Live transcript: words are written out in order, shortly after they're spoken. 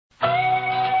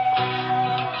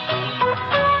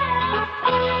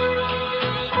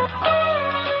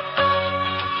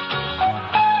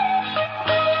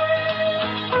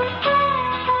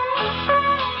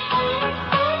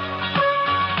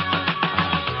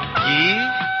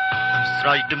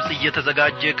ለምስራች ድምጽ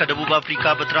እየተዘጋጀ ከደቡብ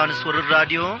አፍሪካ በትራንስወርልድ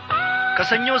ራዲዮ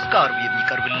ከሰኞ እስከ ዓርብ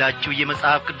የሚቀርብላችሁ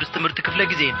የመጽሐፍ ቅዱስ ትምህርት ክፍለ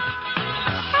ጊዜ ነው።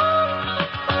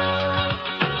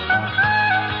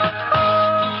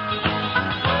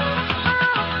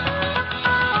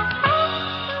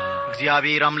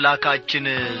 እግዚአብሔር አምላካችን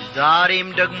ዛሬም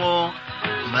ደግሞ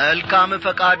መልካም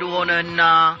ፈቃዱ ሆነና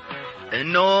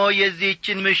እነሆ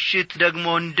የዚህችን ምሽት ደግሞ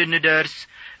እንድንደርስ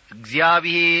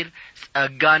እግዚአብሔር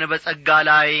ጸጋን በጸጋ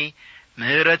ላይ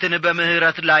ምህረትን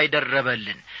በምህረት ላይ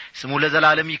ደረበልን። ስሙ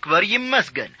ለዘላለም ይክበር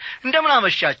ይመስገን። እንደምን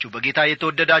አመሻችሁ በጌታ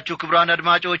የተወደዳችሁ ክቡራን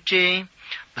አድማጮቼ።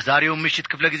 በዛሬው ምሽት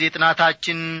ክፍለ ጊዜ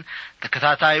ጥናታችን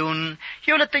ተከታታዩን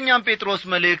የሁለተኛው ጴጥሮስ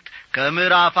መልእክት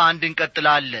ከምዕራፍ 1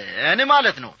 እንቀጥላለን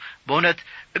ማለት ነው። በእውነት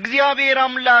እግዚአብሔር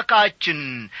አምላካችን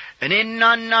እኔና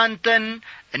እናንተን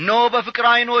እነሆ በፍቅር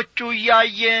ዓይኖቹ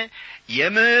ያየ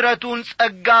የምህረቱን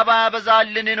ጸጋ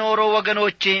ባያበዛልን ኖሮ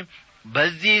ወገኖቼ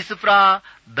በዚህ ስፍራ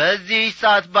በዚህ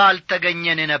ሰዓት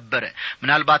ባልተገኘን ነበር።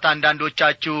 ምናልባት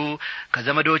አንዳንዶቻችሁ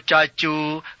ከዘመዶቻችሁ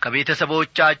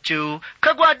ከቤተሰቦቻችሁ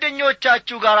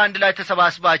ከጓደኞቻችሁ ጋር አንድ ላይ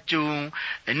ተሰባስባችሁ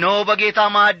እነሆ በጌታ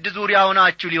ማዕድ ዙሪያ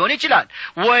ሆናችሁ ሊሆን ይችላል።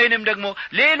 ወይንም ደግሞ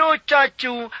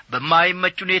ሌሎቻችሁ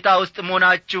በማይመች ሁኔታ ውስጥ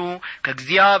ሆናችሁ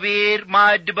ከእግዚአብሔር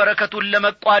ማዕድ በረከቱን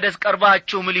ለመቋደስ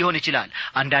ቀርባችሁም ሊሆን ይችላል።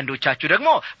 አንዳንዶቻችሁ ደግሞ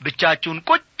ብቻችሁን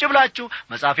ቁጭ ብላችሁ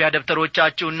መጻፊያ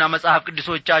ደብተሮቻችሁና መጽሐፍ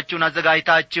ቅዱሶቻችሁን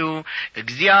አዘጋጅታችሁ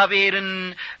እግዚአብሔርን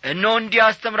እነሆ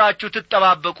እንዲያስተምራችሁ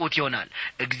ትጠባበቁት ይሆናል።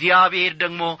 እግዚአብሔር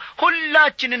ደግሞ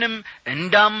ሁላችንንም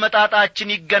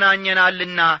እንዳመጣጣችን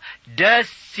ይገናኘናልና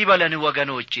ደስ ይበለን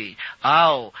ወገኖቼ።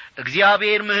 አዎ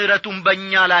እግዚአብሔር ምህረቱን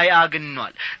በእኛ ላይ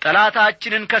አግኗል።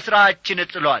 ጠላታችንን ከስራችን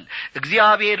ጥሏል።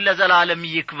 እግዚአብሔር ለዘላለም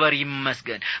ይክበር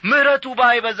ይመስገን። ምህረቱ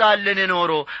ባይበዛልን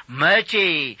ኖሮ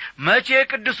መቼ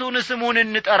ቅዱሱን ስሙን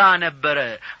እንጠራ ነበር።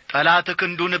 ጠላት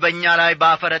ክንዱን በእኛ ላይ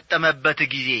ባፈረጠመበት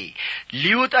ጊዜ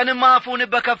ሊውጠንም አፉን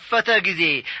በከፈተ ጊዜ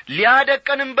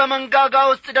ሊያደቀንም በመንጋጋ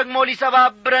ውስጥ ደግሞ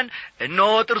ሊሰባብረን እነሆ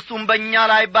ጥርሱን በእኛ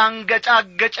ላይ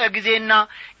ባንገጫገጨ ጊዜና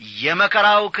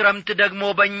የመከራው ክረምት ደግሞ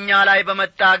በእኛ ላይ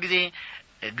በመጣ ጊዜ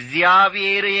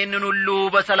እግዚአብሔር ይህንን ሁሉ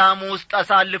በሰላም ውስጥ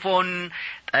አሳልፎን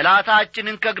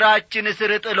ጠላታችንን ከእግራችን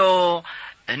ስር ጥሎ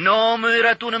እነሆ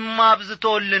ምህረቱንም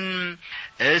አብዝቶልን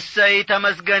እሰይ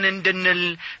ተመስገን እንድንል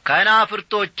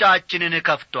ከናፍርቶቻችንን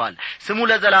ከፍቷል። ስሙ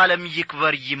ለዘላለም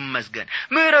ይክበር ይመስገን።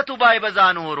 ምህረቱ ባይበዛ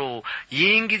ኖሮ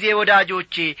ይህን ጊዜ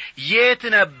ወዳጆቼ የት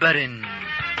ነበርን?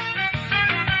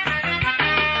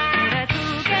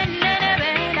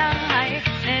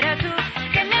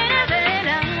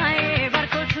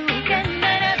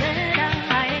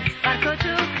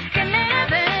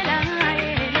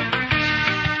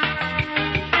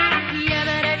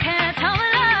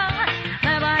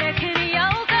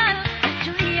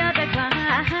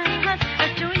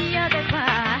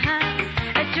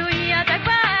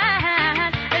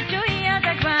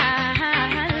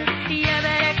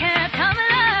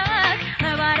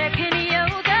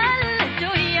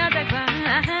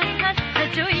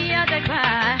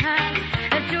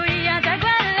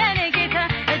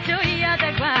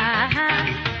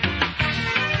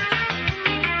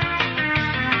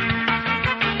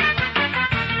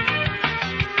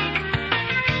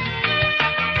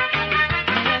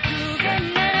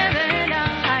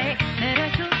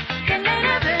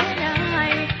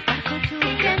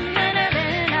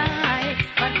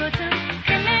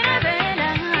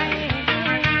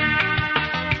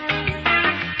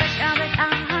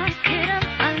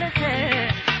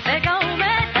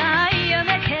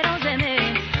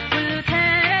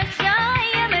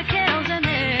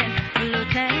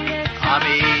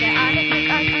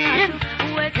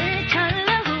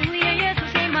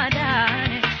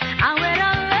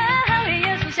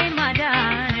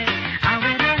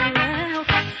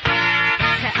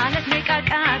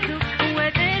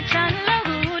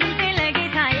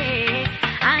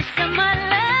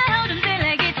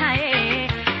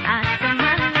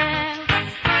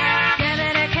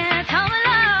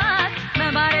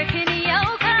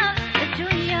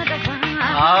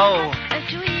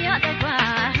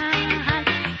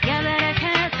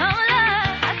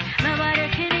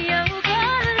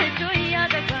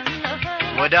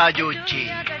 ወዳጆቼ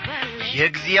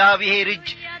የእግዚአብሔር እጅ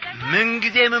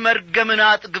ምንጊዜም መርገምን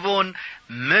አጥግቦን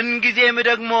ምንጊዜም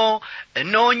ደግሞ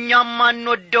እነሆ እኛም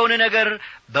ማንወደውን ነገር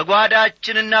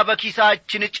በጓዳችንና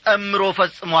በኪሳችን ጨምሮ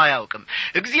ፈጽሞ አያውቅም።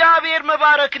 እግዚአብሔር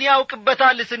መባረክን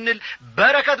ያውቅበታል ስንል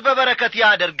በረከት በበረከት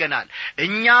ያደርገናል።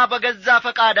 እኛ በገዛ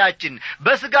ፈቃዳችን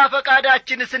በስጋ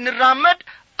ፈቃዳችን ስንራመድ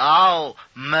አዎ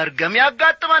መርገም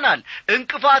ያጋጥመናል፣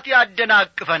 እንቅፋት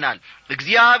ያደናቅፈናል።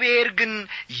 እግዚአብሔር ግን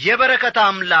የበረከት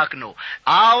አምላክ ነው።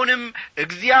 አሁንም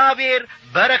እግዚአብሔር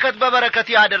በረከት በበረከት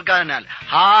ያደርጋናል።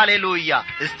 ሃሌሉያ!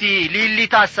 እስቲ ሊሊ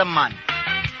ታሰማን።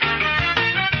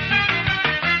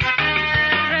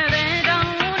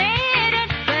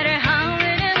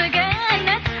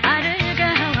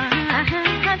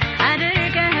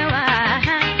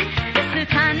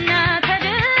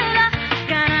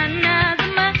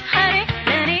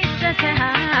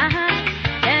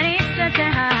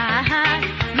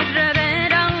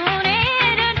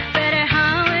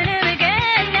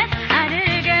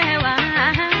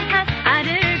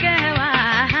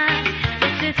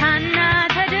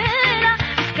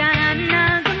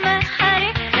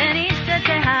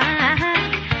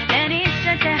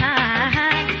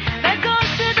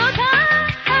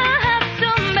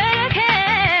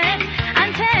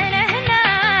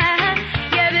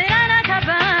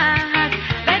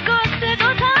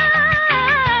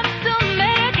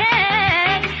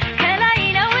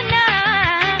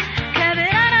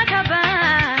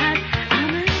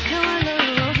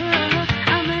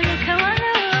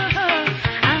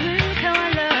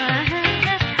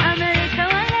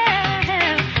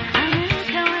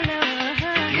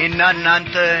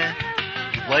 እናንተ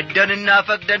ወደንና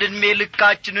ፈቅደን ዕድሜ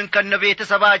ልካችንን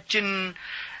ከነቤተሰባችን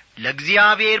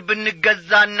ለእግዚአብሔር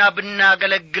ብንገዛና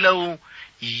ብናገለግለው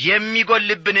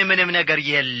የሚጎልብን ምንም ነገር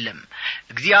የለም።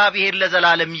 እግዚአብሔር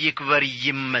ለዘላለም ይክበር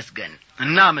ይመስገን።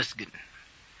 እናመስግን።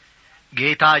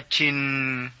 ጌታችን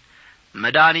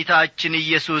መድኃኒታችን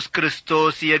ኢየሱስ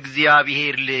ክርስቶስ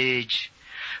የእግዚአብሔር ልጅ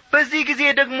በዚህ ጊዜ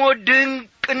ደግሞ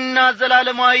ድንቅና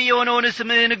ዘላለማዊ የሆነውን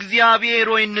ስምህን እግዚአብሔር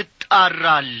ሆይ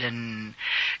እንጣራለን።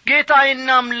 ጌታዬና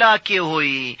አምላኬ ሆይ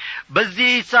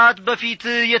በዚህ ሰዓት በፊት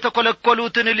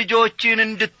የተኮለኮሉትን ልጆችን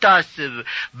እንድታስብ፣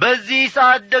 በዚህ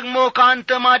ሰዓት ደግሞ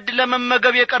ካንተ ማዕድ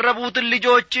ለመመገብ የቀረቡትን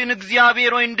ልጆችን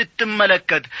እግዚአብሔር ሆይ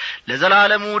እንድትመለከት፣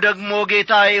 ለዘላለሙ ደግሞ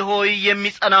ጌታዬ ሆይ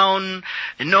የሚጸናውን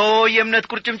እነሆ የእምነት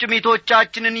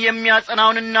ቁርጭምጭሚቶቻችንን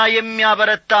የሚያጸናውንና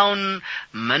የሚያበረታውን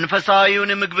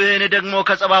መንፈሳዊውን ምግብህን ደግሞ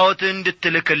ከጸባዖት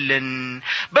እንድትልክልን፣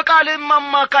 በቃልህም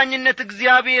አማካኝነት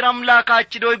እግዚአብሔር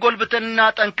አምላካችን ሆይ ጎልብተንና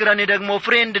ጠንክረን ደግሞ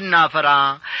ፍሬ እንድናፈራ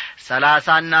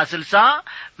 30ና 60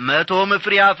 100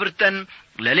 ፍሬ አፍርተን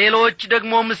ለሌሎች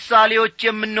ደግሞ ምሳሌዎች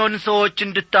የምንሆን ሰዎች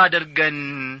እንድታደርገን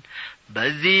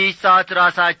በዚህ ሰዓት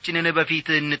ራሳችንን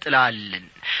በፊትህ እንጥላለን።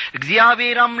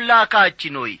 እግዚአብሔር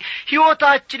አምላካችን ሆይ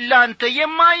ሕይወታችን ላንተ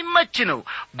የማይመች ነው፣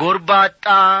 ጎርባጣ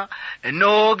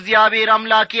እነሆ እግዚአብሔር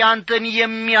አምላኬ አንተን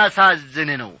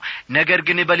የሚያሳዝን ነው። ነገር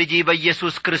ግን በልጅ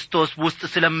በኢየሱስ ክርስቶስ ውስጥ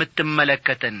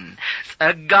ስለምትመለከተን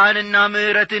ጸጋንና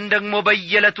ምሕረትን ደግሞ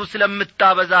በየዕለቱ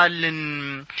ስለምታበዛልን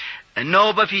እነሆ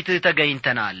በፊትህ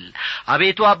ተገኝተናል።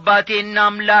 አቤቱ አባቴና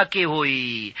አምላኬ ሆይ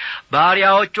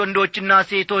ባሪያዎች ወንዶችና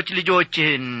ሴቶች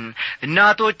ልጆችህን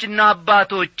እናቶችና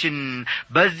አባቶችን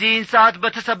በዚህን ሰዓት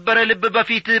በተሰበረ ልብ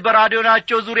በፊትህ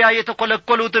በራዲዮናቸው ዙሪያ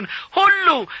የተኮለኮሉትን ሁሉ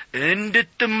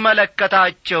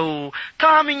እንድትመለከታቸው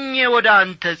ታምኜ ወደ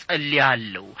አንተ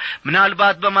ጸልያለሁ።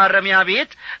 ምናልባት በማረሚያ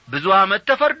ቤት ብዙ ዓመት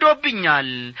ተፈርዶብኛል፣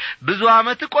 ብዙ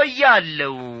ዓመት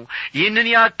ቆያለሁ፣ ይህንን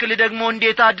ያክል ደግሞ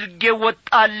እንዴት አድርጌ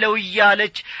ወጣለሁ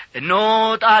እያለች እነሆ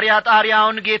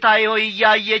ጣሪያውን ጌታዬ ሆይ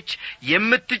እያየች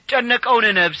የምትጨነቀውን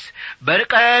ነፍስ፣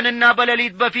 በቀንና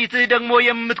በሌሊት በፊትህ ደግሞ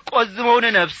የምትቆዝመውን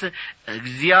ነፍስ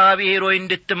እግዚአብሔር ሆይ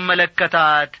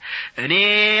እንድትመለከታት፣ እኔ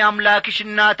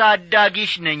አምላክሽና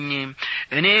ታዳጊሽ ነኝ፣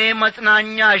 እኔ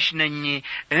መጽናኛሽ ነኝ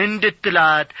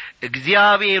እንድትላት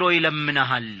እግዚአብሔር ሆይ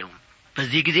ለምንሃለሁ።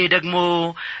 በዚህ ጊዜ ደግሞ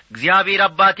እግዚአብሔር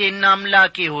አባቴና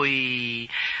አምላኬ ሆይ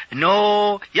ኖ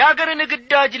ያገርን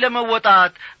ግዳጅ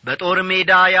ለመወጣት በጦር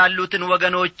ሜዳ ያሉትን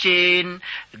ወገኖቼን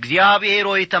እግዚአብሔር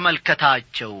ሆይ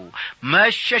ተመልከታቸው፣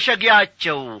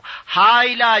 መሸሸጊያቸው፣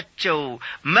 ኃይላቸው፣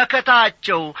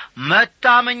 መከታቸው፣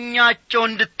 መታመኛቸው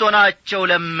እንድትሆናቸው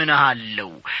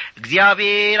ለምንሃለሁ።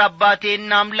 እግዚአብሔር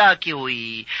አባቴና አምላኬ ሆይ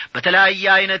በተለያየ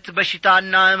አይነት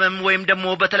በሽታና ሕመም ወይም ደግሞ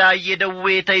በተለያየ ደዌ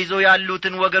ተይዘው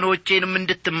ያሉትን ወገኖቼንም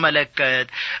እንድትመለከት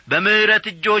በምህረት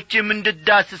እጆችም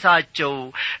እንድዳስሳቸው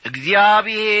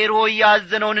እግዚአብሔር ሆይ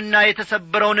ያዘነውንና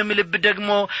የተሰበረውንም ልብ ደግሞ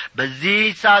በዚህ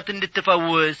ሰዓት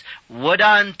እንድትፈውስ ወደ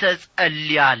አንተ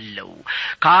ጸልያለሁ።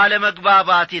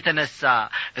 ካለመግባባት የተነሳ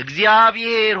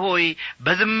እግዚአብሔር ሆይ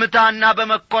በዝምታና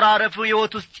በመኮራረፍ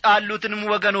ሕይወት ውስጥ ያሉትንም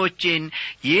ወገኖቼን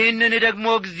ይህንን ደግሞ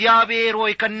እግዚአብሔር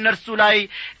ሆይ ከነርሱ ላይ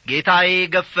ጌታዬ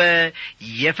ገፈ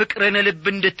የፍቅርን ልብ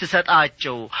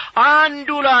እንድትሰጣቸው አንዱ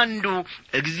ለአንዱ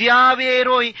እግዚአብሔር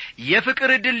ሆይ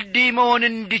የፍቅር ድልድይ መሆን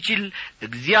እንዲችል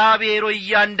እግዚአብሔር ሆይ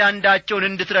እያንዳንዳቸውን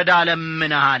እንድትረዳ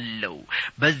ለምንሃለሁ።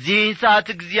 በዚህ ሰዓት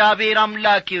እግዚአብሔር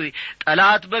አምላኬ ሆይ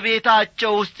ጠላት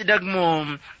በቤታቸው ውስጥ ደግሞ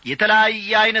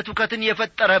የተለያየ አይነት ሁከትን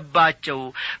የፈጠረባቸው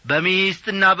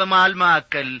በሚስትና በባል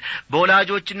መካከል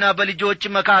በወላጆችና በልጆች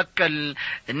መካከል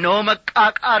እነሆ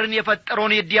መቃቃርን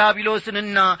የፈጠረውን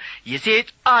የዲያብሎስንና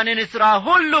የሰይጣንን ሥራ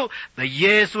ሁሉ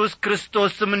በኢየሱስ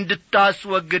ክርስቶስ ስም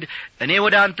እንድታስወግድ እኔ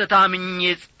ወደ አንተ ታምኜ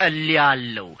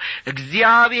ጸልያለሁ።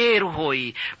 እግዚአብሔር ሆይ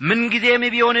ምን ጊዜም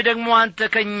ቢሆን ደግሞ አንተ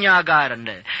ከኛ ጋር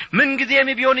ነህ። ምን ጊዜም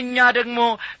ቢሆን እኛ ደግሞ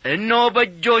እነሆ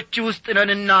በእጆች ውስጥ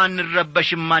ነንና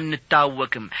አንረበሽም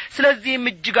አንታወክም። ስለዚህም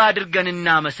እጅግ አድርገን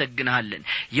እናመሰግንሃለን።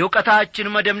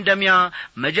 የእውቀታችን መደምደሚያ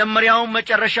መጀመሪያውም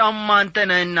መጨረሻውም አንተ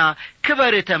ነህና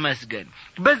ክበር ተመስገን።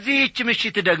 በዚህች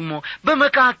ምሽት ደግሞ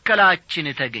በመካከላችን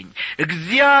ተገኝ።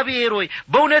 እግዚአብሔር ሆይ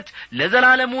በእውነት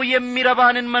ለዘላለሙ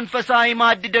የሚረባንን መንፈሳዊ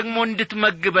ማዕድ ደግሞ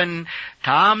እንድትመግበን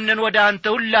ታምነን ወደ አንተ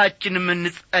ሁላችንም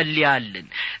እንጸልያለን።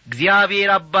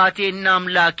 እግዚአብሔር አባቴና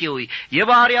አምላኬ ሆይ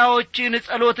የባሪያዎችን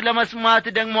ጸሎት ለመስማት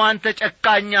ደግሞ አንተ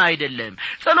ጨካኛ አይደለም።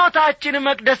 ጸሎታችን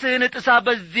መቅደስህን ጥሳ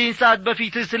በዚህ ሰዓት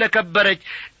በፊትህ ስለከበረች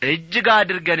እጅግ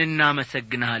አድርገን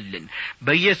እናመሰግንሃለን።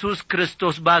 በኢየሱስ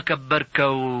ክርስቶስ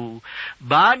ባከበርከው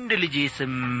በአንድ ልጅ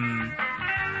ስም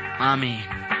አሜን።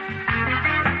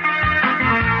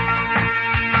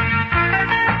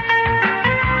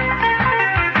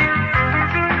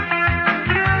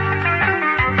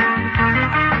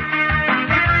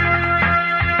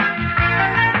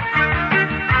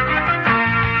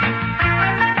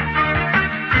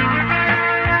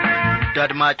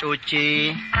 አድማጮቼ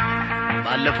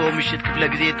ባለፈው ምሽት ክፍለ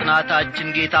ጊዜ ጥናታችን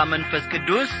ጌታ መንፈስ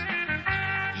ቅዱስ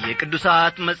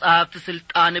የቅዱሳት መጻሕፍት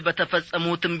ስልጣን በተፈጸሙ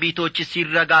ትንቢቶች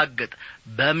ሲረጋገጥ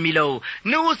በሚለው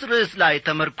ንዑስ ርዕስ ላይ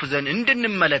ተመርኩዘን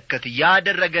እንድንመለከት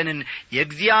ያደረገንን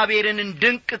የእግዚአብሔርን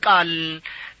ድንቅ ቃል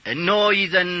እነሆ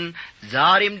ይዘን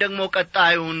ዛሬም ደግሞ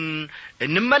ቀጣዩን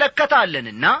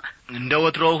እንመለከታለንና እንደ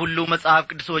ወትሮው ሁሉ መጽሐፍ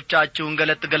ቅዱሶቻችሁን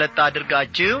ገለጥ ገለጥ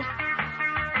አድርጋችሁ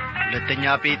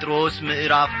ሁለተኛ ጴጥሮስ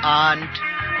ምዕራፍ 1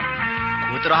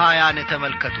 ቁጥር 20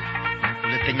 ተመልከቱ።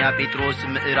 ሁለተኛ ጴጥሮስ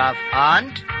ምዕራፍ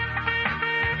 1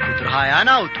 ቁጥር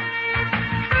 20 አውጡ።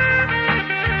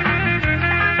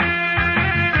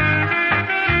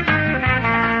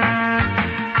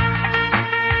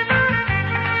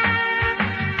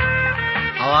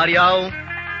 ሐዋርያው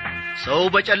ሰው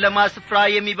በጨለማ ስፍራ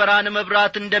የሚበራን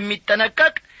መብራት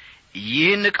እንደሚጠነቀቅ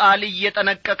ይህን ቃል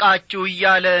እየጠነቀቃችሁ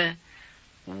እያለ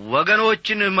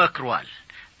ወገኖችን መክሯል።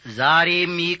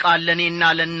 ዛሬም ይህ ቃል ለእኔና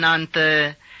ለእናንተ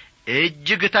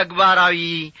እጅግ ተግባራዊ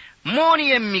መሆን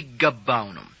የሚገባው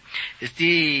ነው። እስቲ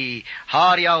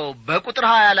ሐዋርያው በቁጥር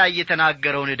 20 ላይ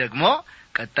የተናገረውን ደግሞ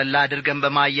ቀጥላ አድርገን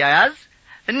በማያያዝ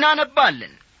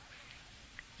እናነባለን።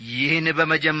 ይህን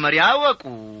በመጀመሪያ ወቁ፣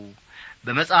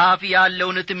 በመጽሐፍ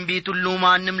ያለውን ትንቢት ሁሉ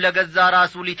ማንም ለገዛ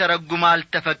ራሱ ሊተረጉም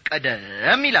አልተፈቀደም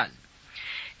ይላል።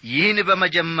 ይህን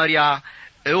በመጀመሪያ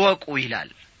እወቁ ይላል።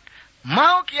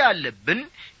 ማወቅ ያለብን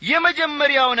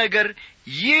የመጀመሪያው ነገር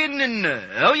ይህንን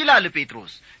ነው ይላል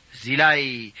ጴጥሮስ። እዚህ ላይ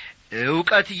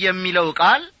ዕውቀት የሚለው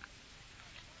ቃል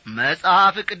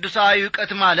መጽሐፍ ቅዱሳዊ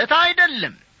ዕውቀት ማለት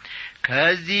አይደለም።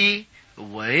 ከዚህ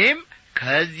ወይም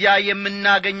ከዚያ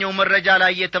የምናገኘው መረጃ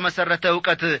ላይ የተመሰረተ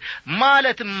ዕውቀት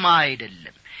ማለትም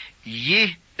አይደለም። ይህ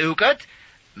ዕውቀት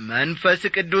መንፈስ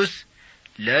ቅዱስ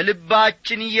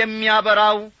ለልባችን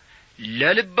የሚያበራው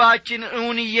ለልባችን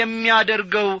እውን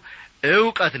የሚያደርገው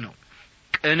ዕውቀት ነው።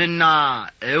 ቅንና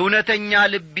እውነተኛ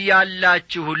ልብ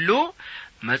ያላችሁ ሁሉ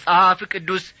መጽሐፍ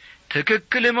ቅዱስ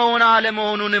ትክክል መሆን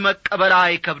አለመሆኑን መቀበል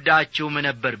አይከብዳችሁም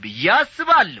ነበር ብዬ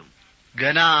አስባለሁ።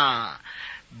 ገና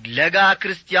ለጋ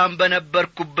ክርስቲያን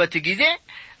በነበርኩበት ጊዜ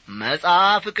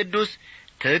መጽሐፍ ቅዱስ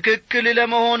ትክክል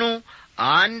ለመሆኑ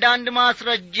አንዳንድ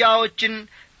ማስረጃዎችን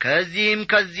ከዚህም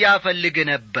ከዚያ ፈልግ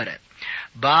ነበር።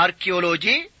 በአርኪኦሎጂ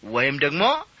ወይም ደግሞ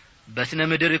በስነ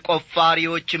ምድር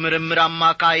ቆፋሪዎች ምርምር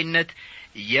አማካይነት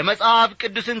የመጽሐፍ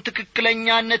ቅዱስን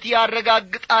ትክክለኛነት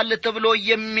ያረጋግጣል ተብሎ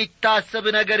የሚታሰብ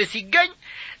ነገር ሲገኝ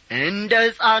እንደ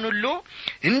ሕፃን ሁሉ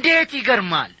እንዴት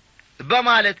ይገርማል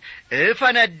በማለት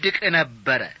እፈነድቅ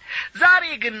ነበር። ዛሬ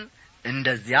ግን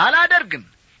እንደዚህ አላደርግም።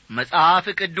 መጽሐፍ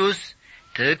ቅዱስ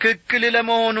ትክክል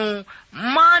ለመሆኑ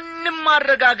ማንም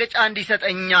ማረጋገጫ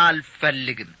እንዲሰጠኝ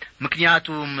አልፈልግም።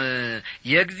 ምክንያቱም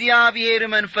የእግዚአብሔር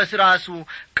መንፈስ ራሱ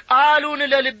ቃሉን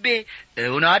ለልቤ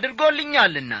እውን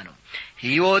አድርጎልኛልና ነው።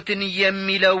 ሕይወትን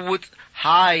የሚለውጥ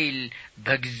ኃይል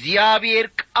በእግዚአብሔር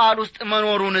ቃል ውስጥ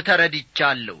መኖሩን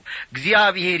ተረድቻለሁ።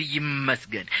 እግዚአብሔር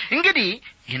ይመስገን። እንግዲህ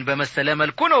ይህን በመሰለ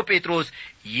መልኩ ነው ጴጥሮስ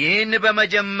ይህን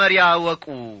በመጀመሪያ ወቁ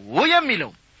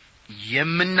የሚለው።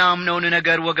 የምናምነውን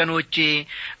ነገር ወገኖቼ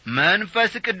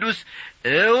መንፈስ ቅዱስ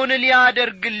እውን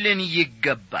ሊያደርግልን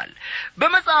ይገባል።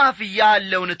 በመጽሐፍ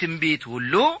ያለውን ትንቢት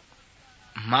ሁሉ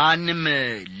ማንም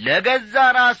ለገዛ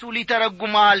ራሱ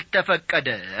ሊተረጉም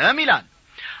አልተፈቀደም ይላል።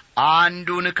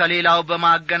 አንዱን ከሌላው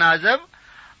በማገናዘብ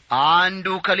አንዱ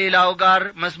ከሌላው ጋር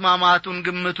መስማማቱን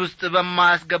ግምት ውስጥ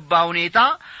በማያስገባ ሁኔታ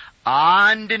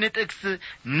አንድን ጥቅስ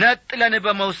ነጥለን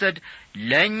በመውሰድ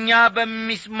ለኛ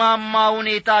በሚስማማ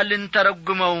ሁኔታ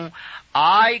ልንተረጉመው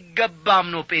አይገባም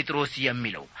ነው ጴጥሮስ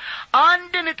የሚለው።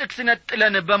 አንድን ጥቅስ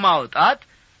ነጥለን በማውጣት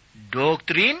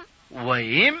ዶክትሪን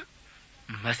ወይም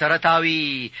መሰረታዊ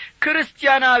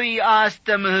ክርስቲያናዊ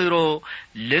አስተምህሮ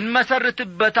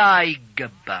ልንመሰርትበት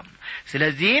አይገባም።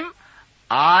 ስለዚህም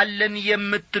አለን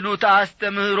የምትሉት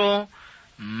አስተምህሮ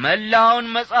መላውን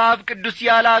መጽሐፍ ቅዱስ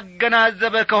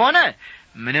ያላገናዘበ ከሆነ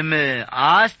ምንም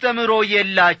አስተምህሮ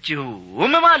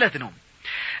የላችሁም ማለት ነው።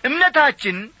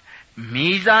 እምነታችን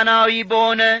ሚዛናዊ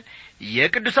በሆነ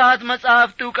የቅዱሳት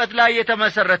መጽሐፍት ዕውቀት ላይ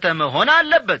የተመሰረተ መሆን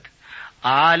አለበት።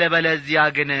 አለበለዚያ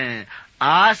ግን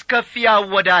አስከፊ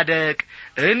አወዳደቅ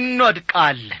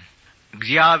እንወድቃለን።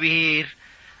 እግዚአብሔር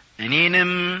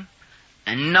እኔንም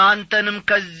እናንተንም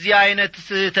ከዚህ አይነት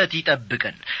ስህተት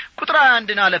ይጠብቀን። ቁጥር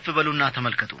 1 አለፍ በሉና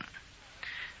ተመልከቱ።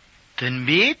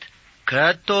 ትንቢት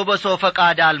ከቶ በሰው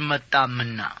ፈቃድ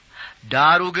አልመጣምና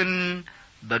ዳሩ ግን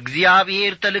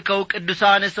በእግዚአብሔር ተልከው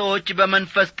ቅዱሳን ሰዎች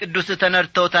በመንፈስ ቅዱስ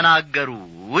ተነድተው ተናገሩ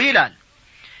ይላል።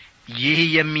 ይህ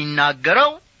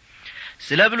የሚናገረው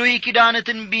ስለ ብሉይ ኪዳን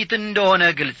ትንቢት እንደሆነ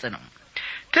ግልጽ ነው።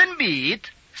 ትንቢት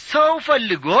ሰው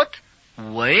ፈልጎት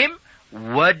ወይም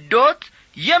ወዶት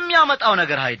የሚያመጣው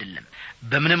ነገር አይደለም።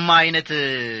 በምንም አይነት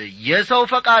የሰው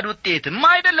ፈቃድ ውጤትም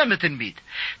አይደለም።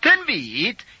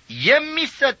 ትንቢት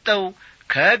የሚሰጠው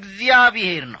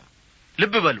ከእግዚአብሔር ነው።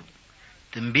 ልብ በሉ፣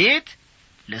 ትንቢት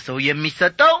ለሰው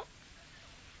የሚሰጠው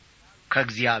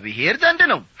ከእግዚአብሔር ዘንድ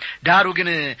ነው። ዳሩ ግን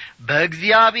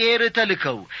በእግዚአብሔር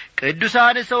ተልከው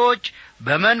ቅዱሳን ሰዎች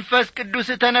በመንፈስ ቅዱስ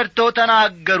ተነድተው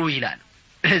ተናገሩ ይላል።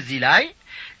 እዚህ ላይ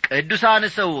ቅዱሳን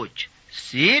ሰዎች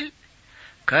ሲል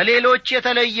ከሌሎች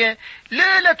የተለየ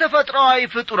ለተፈጥሯዊ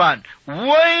ፍጡራን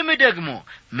ወይም ደግሞ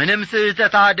ምንም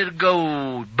ስህተት አድርገው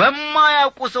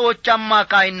በማያውቁ ሰዎች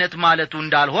አማካይነት ማለቱ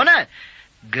እንዳልሆነ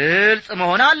ግልጽ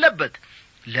መሆን አለበት።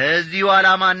 ለዚህ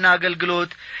ዓላማና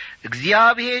አገልግሎት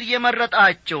እግዚአብሔር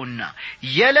የመረጣቸውና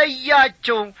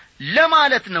የለያቸው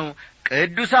ለማለት ነው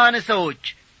ቅዱሳን ሰዎች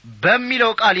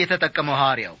በሚለው ቃል የተጠቀመው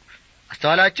ሐዋርያው።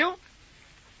 አስተዋላችሁ?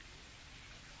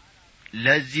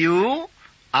 ለዚሁ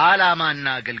ዓላማና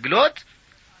አገልግሎት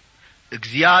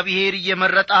እግዚአብሔር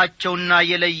የመረጣቸውና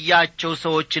የለያቸው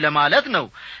ሰዎች ለማለት ነው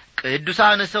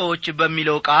ቅዱሳን ሰዎች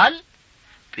በሚለው ቃል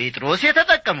ጴጥሮስ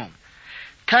የተጠቀመው።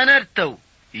 ተነድተው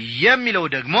የሚለው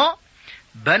ደግሞ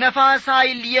በነፋስ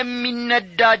ኃይል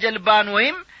የሚነዳ ጀልባን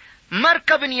ወይም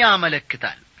መርከብን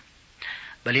ያመለክታል።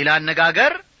 በሌላ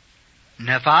አነጋገር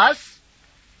ነፋስ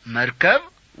መርከብ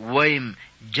ወይም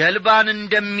ጀልባን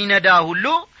እንደሚነዳ ሁሉ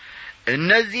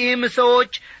እነዚህም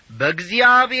ሰዎች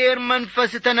በእግዚአብሔር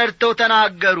መንፈስ ተነድተው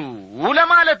ተናገሩ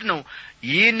ለማለት ነው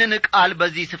ይህንን ቃል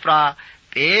በዚህ ስፍራ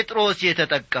ጴጥሮስ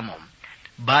የተጠቀመው።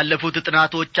 ባለፉት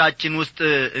ጥናቶቻችን ውስጥ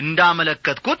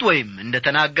እንዳመለከትኩት ወይም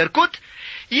እንደተናገርኩት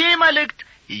ይህ መልእክት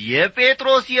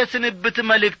የጴጥሮስ የስንብት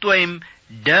መልእክት ወይም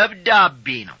ደብዳቤ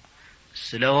ነው።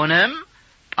 ስለሆነም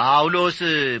ጳውሎስ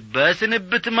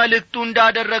በስንብት መልእክቱ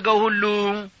እንዳደረገው ሁሉ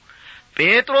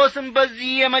ጴጥሮስም በዚህ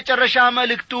የመጨረሻ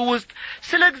መልእክቱ ውስጥ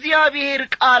ስለ እግዚአብሔር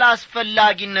ቃል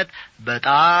አስፈላጊነት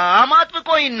በጣም አጥብቆ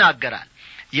ይናገራል።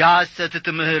 የሐሰት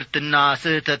ትምህርትና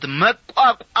ስህተት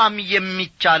መቋቋም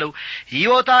የሚቻለው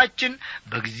ሕይወታችን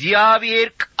በእግዚአብሔር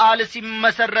ቃል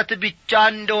ሲመሰረት ብቻ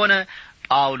እንደሆነ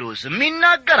ጳውሎስም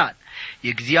ይናገራል።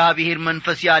 የእግዚአብሔር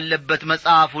መንፈስ ያለበት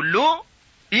መጽሐፍ ሁሉ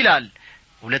ይላል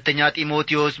ሁለተኛ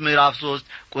ጢሞቴዎስ ምዕራፍ 3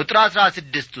 ቁጥር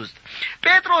 16 ውስጥ።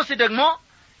 ጴጥሮስ ደግሞ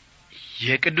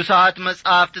የቅዱሳት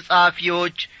መጻሕፍት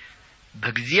ጻፊዎች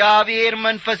በእግዚአብሔር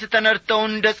መንፈስ ተነድተው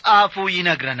እንደጻፉ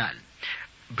ይነግረናል።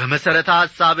 በመሰረተ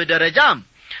ሐሳብ ደረጃ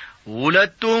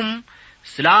ሁለቱም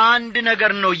ስለ አንድ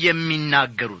ነገር ነው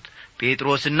የሚናገሩት፣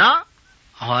 ጴጥሮስና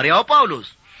ሐዋርያው ጳውሎስ።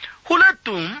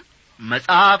 ሁለቱም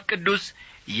መጽሐፍ ቅዱስ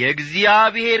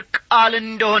የእግዚአብሔር ቃል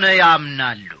እንደሆነ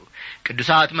ያምናሉ።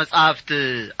 ቅዱሳት መጻሕፍት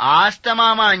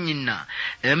አስተማማኝና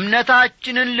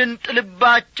እምነታችንን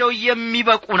ልንጥልባቸው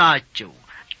የሚበቁ ናቸው።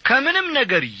 ከምንም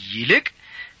ነገር ይልቅ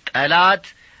ጠላት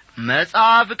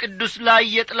መጽሐፍ ቅዱስ ላይ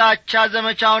የጥላቻ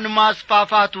ዘመቻውን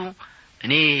ማስፋፋቱ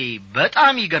እኔ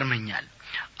በጣም ይገርመኛል።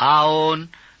 አዎን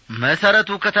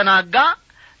መሰረቱ ከተናጋ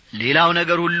ሌላው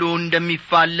ነገር ሁሉ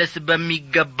እንደሚፋለስ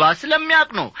በሚገባ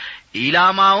ስለሚያውቅ ነው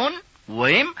ኢላማውን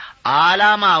ወይም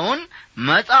ዓላማውን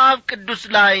መጽሐፍ ቅዱስ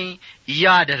ላይ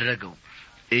ያደረገው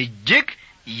እጅግ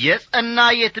የጸና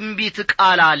የትንቢት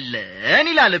ቃል አለን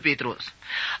ይላል ጴጥሮስ።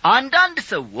 አንዳንድ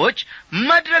ሰዎች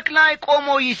መድረክ ላይ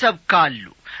ቆመው ይሰብካሉ፣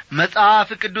 መጽሐፍ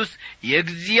ቅዱስ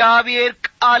የእግዚአብሔር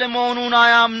ቃል መሆኑን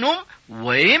አያምኑም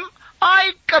ወይም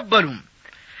አይቀበሉም።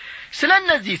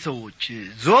 ስለነዚህ ሰዎች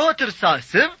ዘወትር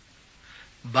ሳስብ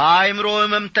በአእምሮ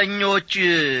ሕመምተኞች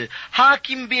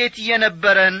ሐኪም ቤት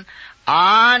የነበረን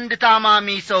አንድ ታማሚ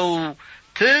ሰው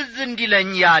ትዝ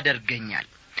እንዲለኝ ያደርገኛል።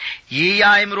 ይህ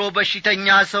የአእምሮ በሽተኛ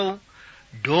ሰው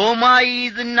ዶማ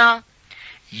ይይዝና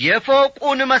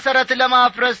የፎቁን መሠረት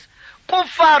ለማፍረስ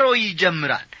ቁፋሮ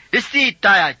ይጀምራል። እስቲ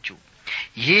ይታያችሁ።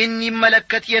 ይህን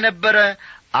ይመለከት የነበረ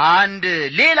አንድ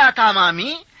ሌላ ታማሚ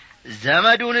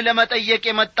ዘመዱን ለመጠየቅ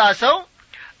የመጣ ሰው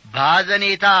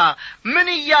ባዘኔታ ምን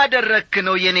እያደረክ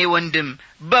ነው የኔ ወንድም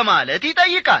በማለት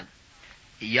ይጠይቃል።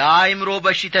 የአእምሮ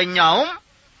በሽተኛውም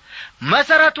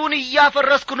መሠረቱን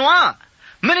እያፈረስኩ ነዋ፣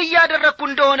 ምን እያደረኩ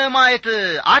እንደሆነ ማየት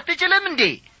አትችልም እንዴ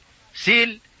ሲል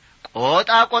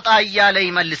ቆጣ እያለ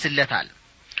ይመልስለታል።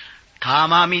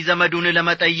 ታማሚ ዘመዱን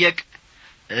ለመጠየቅ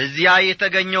እዚያ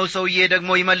የተገኘው ሰውዬ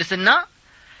ደግሞ ይመልስና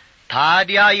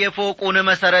ታዲያ የፎቁን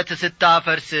መሠረት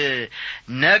ስታፈርስ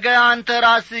ነገ አንተ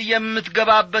ራስህ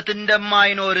የምትገባበት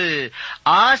እንደማይኖር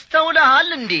አስተውለሃል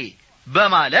እንዴ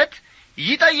በማለት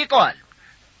ይጠይቀዋል።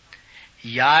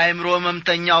 የአእምሮ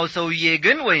ሕመምተኛው ሰውዬ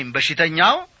ግን ወይም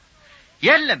በሽተኛው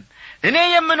የለም እኔ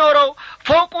የምኖረው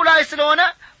ፎቁ ላይ ስለሆነ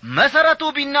መሠረቱ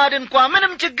ቢናድ እንኳን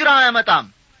ምንም ችግር አያመጣም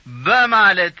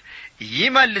በማለት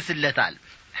ይመልስለታል።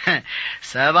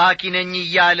 ሰባኪ ነኝ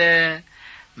እያለ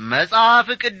መጽሐፍ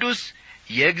ቅዱስ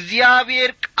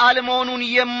የእግዚአብሔር ቃል መሆኑን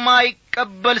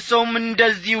የማይቀበል ሰውም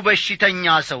እንደዚሁ በሽተኛ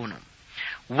ሰው ነው።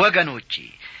 ወገኖቼ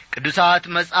ቅዱሳት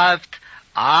መጻሕፍት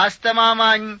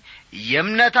አስተማማኝ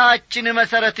የእምነታችን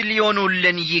መሠረት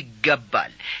ሊሆኑልን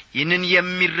ይገባል። ይህንን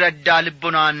የሚረዳ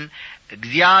ልቦናን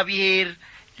እግዚአብሔር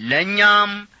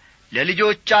ለእኛም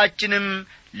ለልጆቻችንም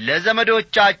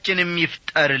ለዘመዶቻችንም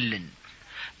ይፍጠርልን።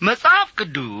 መጽሐፍ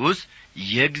ቅዱስ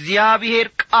የእግዚአብሔር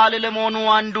ቃል ለመሆኑ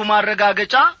አንዱ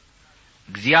ማረጋገጫ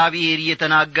እግዚአብሔር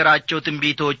የተናገራቸው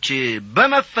ትንቢቶች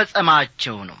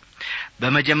በመፈጸማቸው ነው።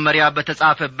 በመጀመሪያ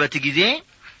በተጻፈበት ጊዜ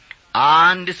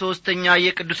 1/3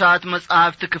 የቅዱሳት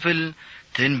መጻሕፍት ክፍል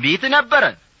ትንቢት ነበረ።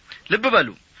 ልብ በሉ፣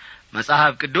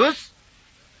 መጽሐፍ ቅዱስ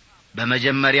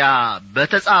በመጀመሪያ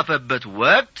በተጻፈበት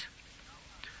ወቅት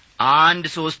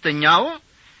 1/3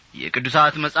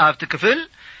 የቅዱሳት መጻሕፍት ክፍል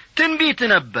ትንቢት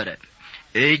ነበረ።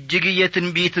 እጅግ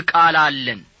የትንቢት ቃል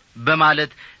አለን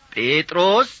በማለት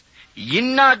ጴጥሮስ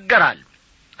ይናገራል።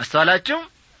 አስተዋላችሁ?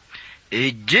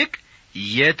 እጅግ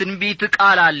የትንቢት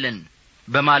ቃል አለን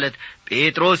በማለት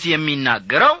ጴጥሮስ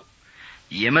የሚናገረው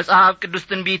የመጽሐፍ ቅዱስ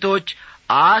ትንቢቶች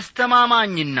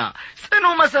አስተማማኝና ጽኑ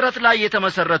መሠረት ላይ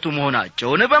የተመሠረቱ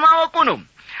መሆናቸውን በማወቁ ነው።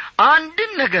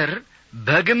 አንድን ነገር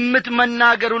በግምት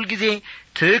መናገር ሁል ጊዜ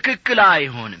ትክክል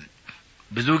አይሆንም።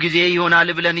 ብዙ ጊዜ ይሆናል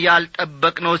ብለን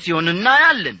ያልጠበቅነው ሲሆን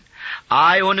እናያለን፣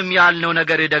 አይሆንም ያልነው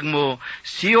ነገር ደግሞ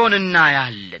ሲሆን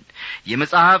እናያለን።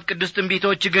 የመጽሐፍ ቅዱስ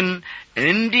ትንቢቶች ግን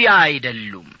እንዲህ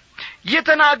አይደሉም።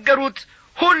 የተናገሩት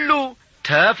ሁሉ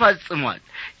ተፈጽሟል።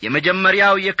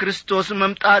 የመጀመሪያው የክርስቶስ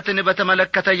መምጣትን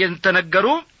በተመለከተ የተነገሩ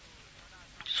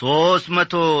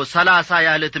 330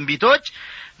 ያህል ትንቢቶች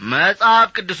መጽሐፍ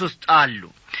ቅዱስ ውስጥ አሉ።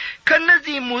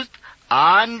 ከነዚህም ውስጥ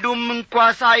አንዱም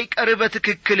እንኳን ሳይቀር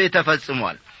በትክክል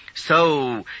ተፈጽሟል። ሰው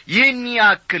ይህን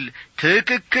ያክል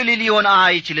ትክክል ሊሆን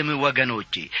አይችልም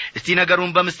ወገኖቼ። እስቲ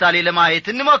ነገሩን በምሳሌ ለማየት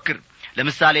እንሞክር።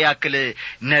 ለምሳሌ ያክል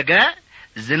ነገ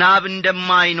ዝናብ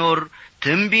እንደማይኖር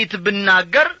ትንቢት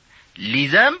ብናገር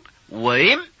ሊዘንብ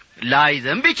ወይም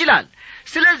ላይዘንብ ይችላል።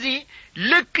 ስለዚህ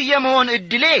ልክ የመሆን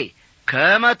ዕድሌ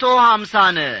 150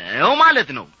 ነው ማለት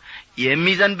ነው።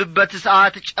 የሚዘንብበት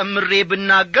ሰዓት ጨምሬ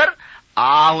ብናገር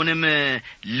አሁንም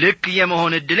ልክ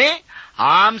የመሆን ዕድሌ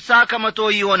 50%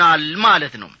 ይሆናል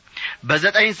ማለት ነው።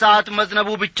 በ9 ሰዓት መዝነቡ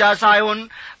ብቻ ሳይሆን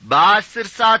በ10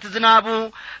 ሰዓት ዝናቡ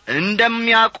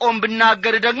እንደሚያቆም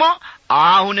ብናገር ደግሞ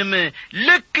አሁንም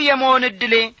ልክ የመሆን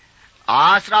ዕድሌ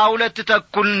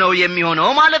 12.25 ነው የሚሆነው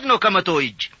ማለት ነው ከ100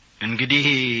 እጅ። እንግዲህ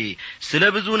ስለ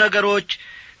ብዙ ነገሮች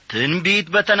ትንቢት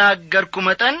በተናገርኩ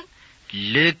መጠን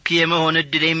ልክ የመሆን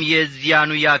ዕድሌም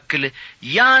የዚያኑ ያክል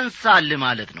ያንሳል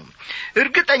ማለት ነው።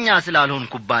 እርግጠኛ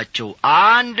ስላልሆንኩባቸው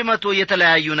 100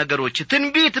 የተለያዩ ነገሮች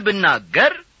ትንቢት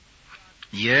ብናገር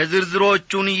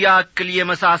የዝርዝሮቹን ያክል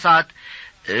የመሳሳት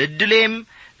ዕድሌም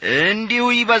እንዲሁ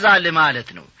ይበዛል ማለት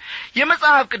ነው።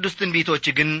 የመጽሐፍ ቅዱስ ትንቢቶች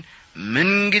ግን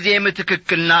ምንጊዜም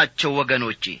ትክክል ናቸው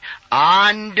ወገኖቼ።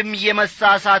 አንድም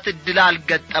የመሳሳት ዕድል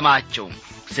አልገጠማቸውም።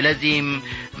 ስለዚህም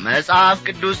መጽሐፍ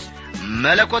ቅዱስ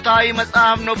መለኮታዊ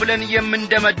መጽሐፍ ነው ብለን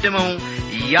የምንደመድመው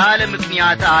ያለ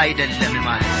ምክንያት አይደለም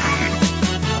ማለት ነው።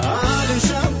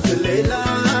 አልሻም ሌላ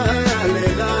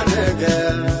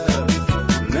ነገር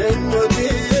ምኞቴ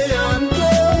አንተን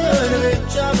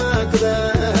ብቻ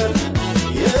ማክበር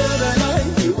የበላይ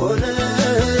ሆነ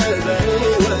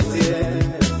በሕይወቴ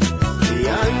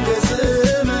ያንገስ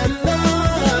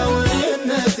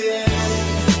መላውነቴ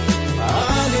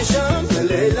አልሻም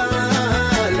ሌላ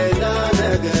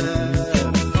ነገር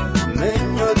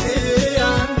ምኞቴ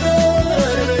አንተን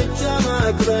ብቻ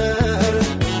ማክበር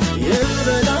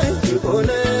የበላይ ሆነ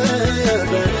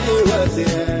በሕይወቴ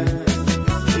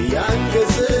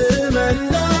ያንገስ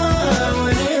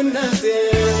መላውነቴ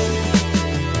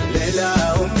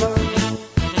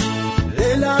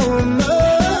ሌላውማ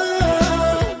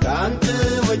ከአንተ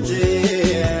ውጪ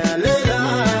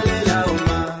ሌላውማ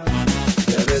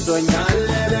ገብቶኛል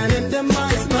ለኔ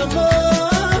እንደማይስማማ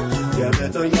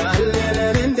ገብቶኛል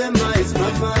ለኔ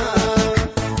እንደማይስማማ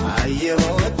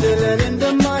አየሁት ለኔ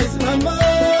እንደማይስማማ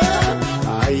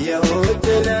አየሁት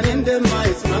ለኔ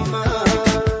እንደማይስማማ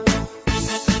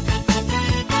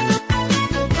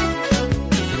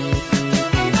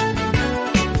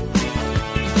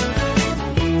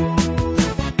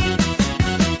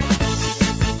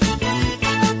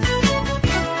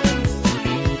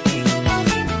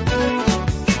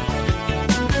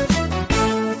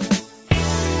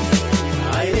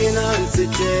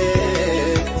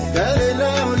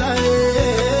ከሌላው ላይ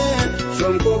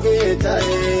ሾምኩ ጌታዬ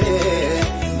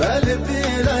በልቤ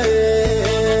ላይ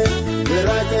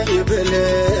ግራቀኝ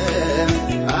ብልም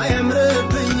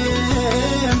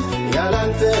አያምርብኝም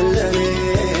ያላንተ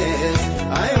ለኔስ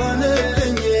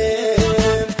አይሆንልኝም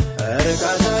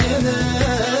እርካታዬን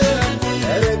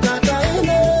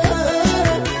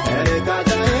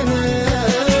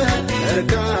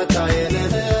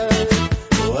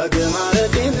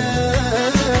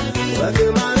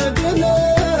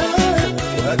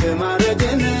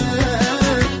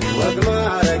ወግ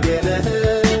ማረጌን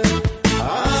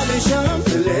አልሻም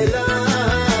ሌላ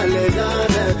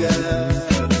ነገር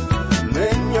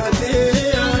ምኞቴ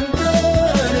አንተን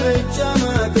ብቻ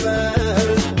ማክበር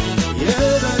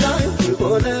የበላይ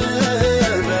ሆነ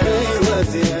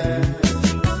በሕይወቴ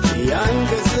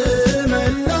ያንገስ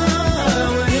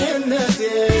መላውነቴ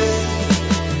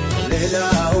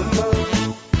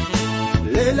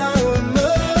ሌላውማ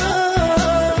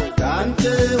ከአንተ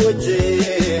ውጪ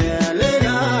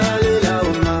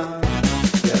ሌላውማ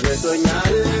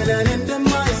ገብቶኛል ለኔ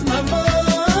እንደማይስማማ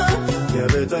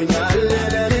ገብቶኛል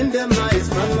ለኔ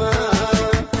እንደማይስማማ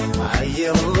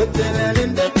አየሁት ለኔ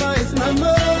እንደማይስማማ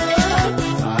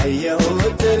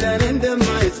አየሁት ለኔ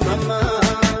እንደማይስማማ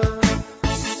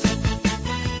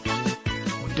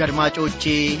ውድ አድማጮቼ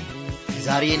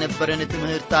ዛሬ የነበረን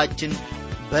ትምህርታችን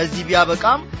በዚህ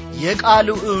ቢያበቃም የቃሉ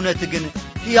እውነት ግን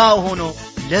ሕያው ሆኖ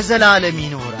ለዘላለም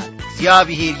ይኖራል።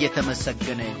 እግዚአብሔር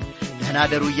የተመሰገነ ይሁን። ደህና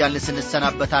ደሩ እያልን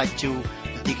ስንሰናበታችሁ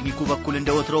በቴክኒኩ በኩል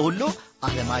እንደወትሮ ሁሉ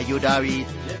አለማየሁ ዳዊት፣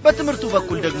 በትምህርቱ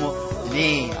በኩል ደግሞ እኔ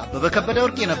አበበ ከበደ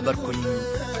ወርቅ ነበርኩኝ።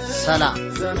 ሰላም።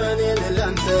 ዘመኔን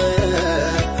ላንተ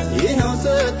ይኸው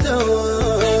ሰጠው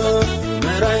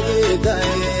መራኝ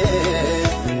ጌታዬ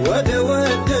ወደ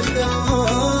ወደድከው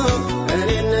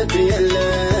እኔነት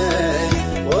የለኝ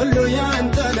ሁሉ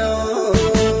ያንተ ነው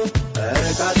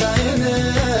እርካታዬን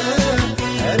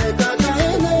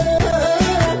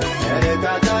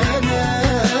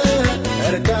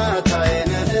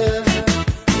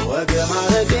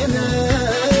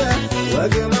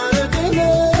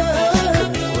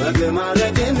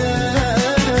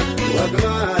ወግ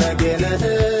ማረጌን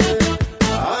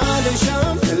አልሻም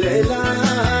ሌላ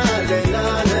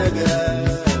ነገር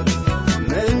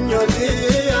ምኞቴ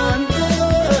አንተን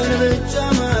ብቻ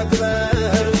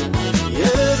ማክበር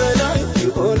የበላይ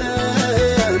ሆነ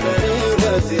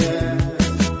በሕይወቴ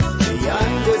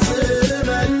ያንገስ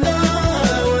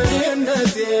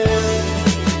መላውነቴ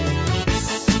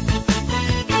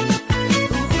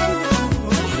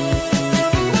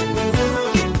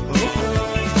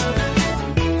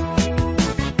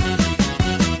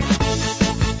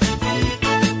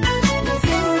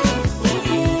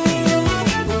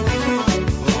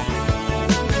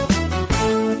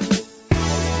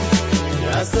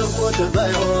ያሰብኩት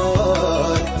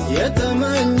ባይሆን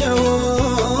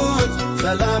የተመኘሁት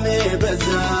ሰላሜ በዛ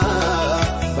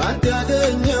ባንተ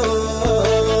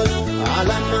ያገኘሁት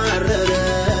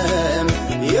አላማረረም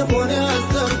ይሁን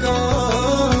ያሰብከው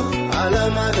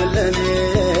ዓላማ ለኔ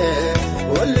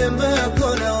ሁሌም በጎ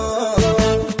ነው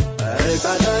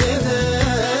እርካታዬን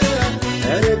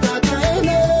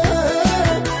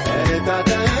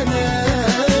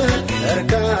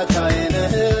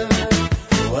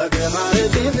ወግ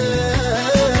ማረጌን ማረጌን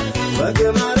ወግ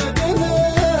ማረጌን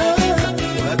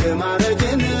ወግ ማረጌን